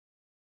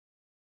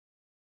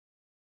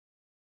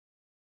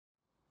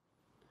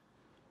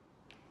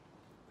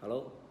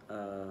Hello,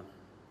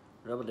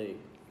 RobotDigg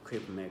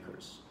equipment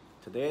makers.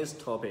 Today's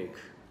topic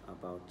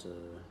about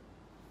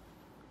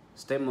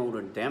step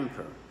motor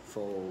damper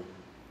for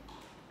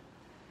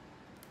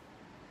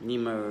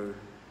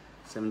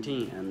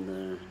NEMA17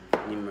 and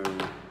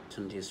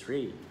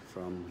NEMA23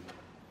 from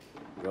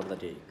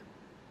RobotDigg.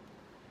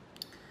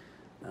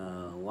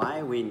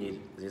 Why we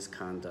need this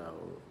kind of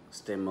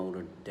step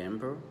motor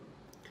damper?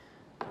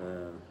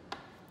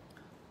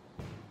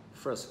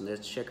 First,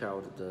 let's check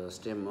out the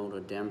step motor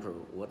damper.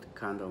 What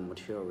kind of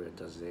material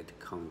does it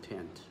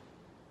contain?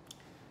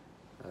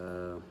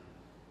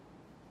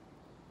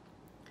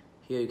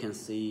 Here you can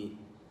see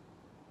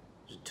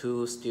the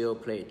two steel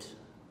plates,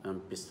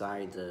 and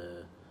beside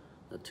the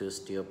two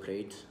steel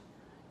plates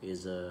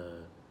is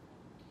a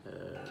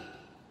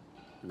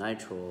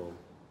nitrile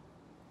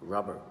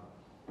rubber.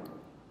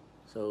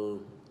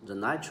 So the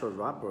nitrile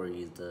rubber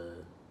is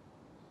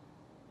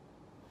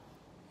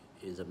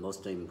the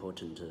most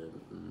important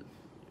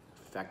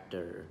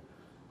factor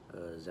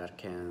that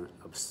can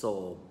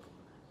absorb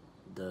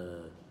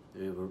the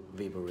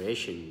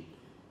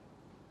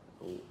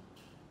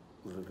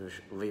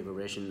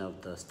vibration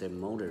of the step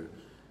motor.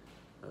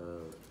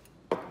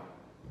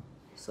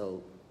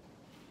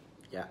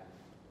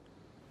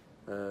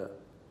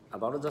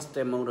 About the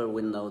step motor,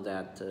 we know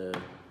that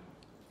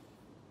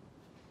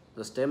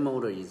the step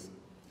motor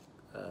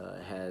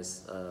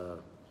has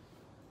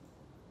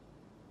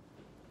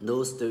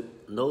no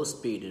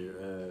speed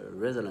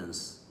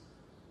resonance,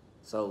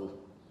 so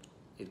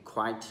it's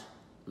quite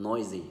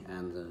noisy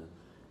and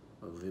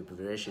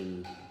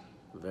vibration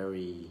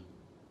very,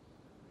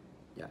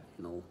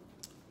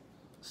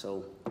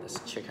 So let's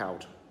check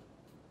out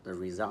the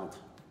result.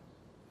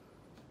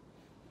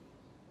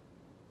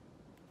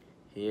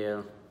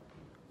 Here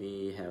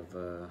we have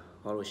a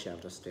hollow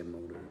shaft step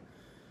motor.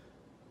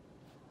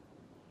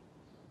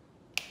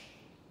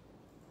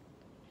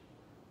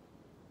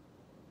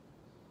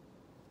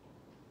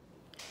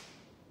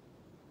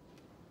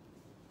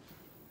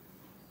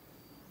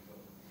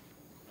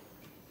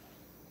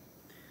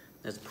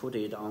 Let's put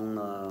it on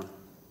a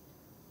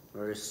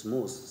very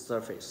smooth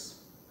surface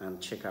and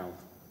check out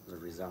the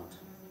result.